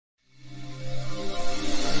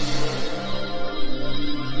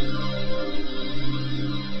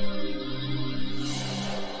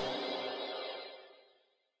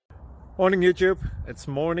Morning YouTube, it's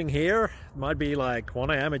morning here. It might be like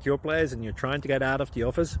 1 a.m. at your place and you're trying to get out of the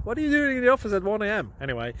office. What are you doing in the office at 1 a.m?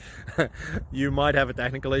 Anyway, you might have a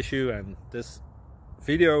technical issue and this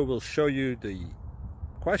video will show you the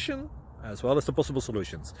question as well as the possible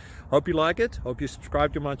solutions. Hope you like it, hope you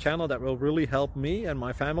subscribe to my channel. That will really help me and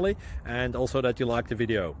my family, and also that you like the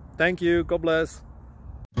video. Thank you, God bless.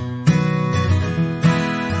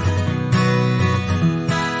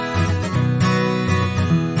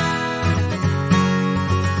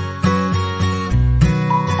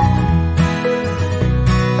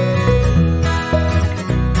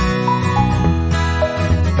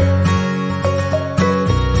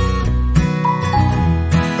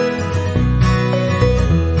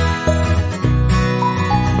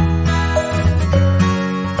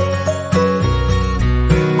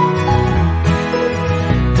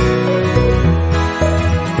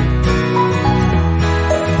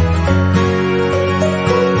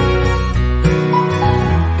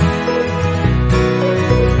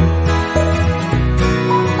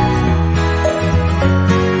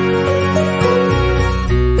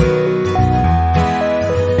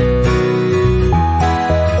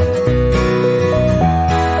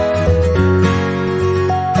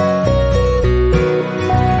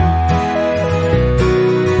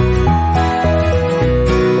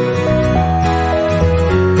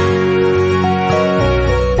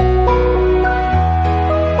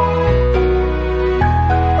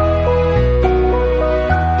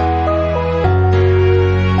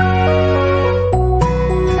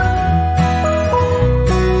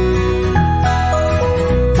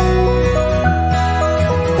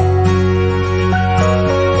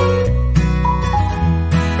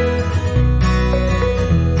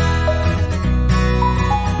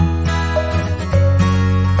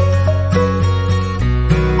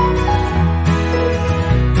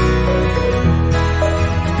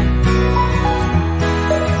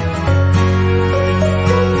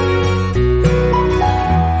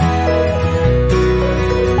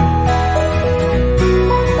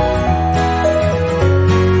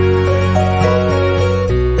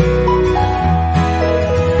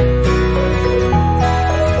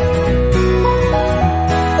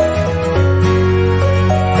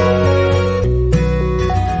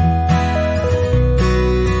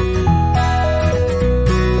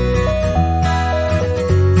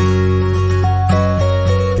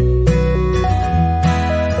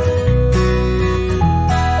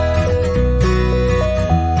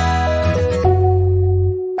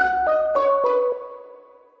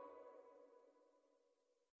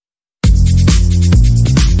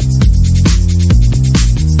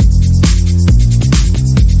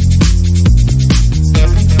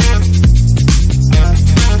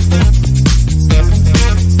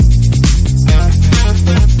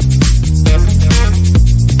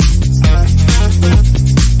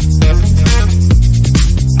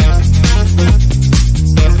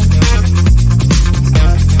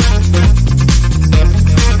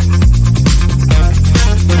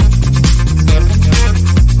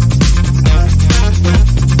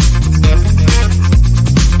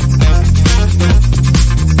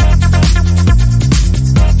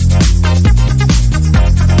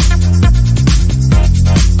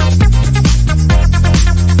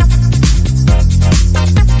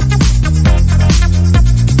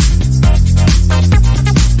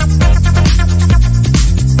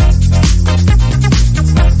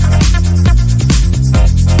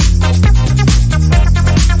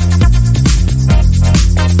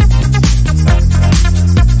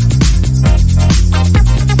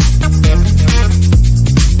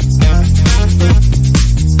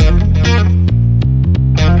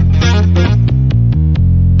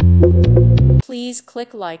 Please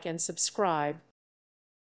click like and subscribe.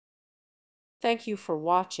 Thank you for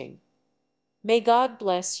watching. May God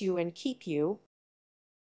bless you and keep you.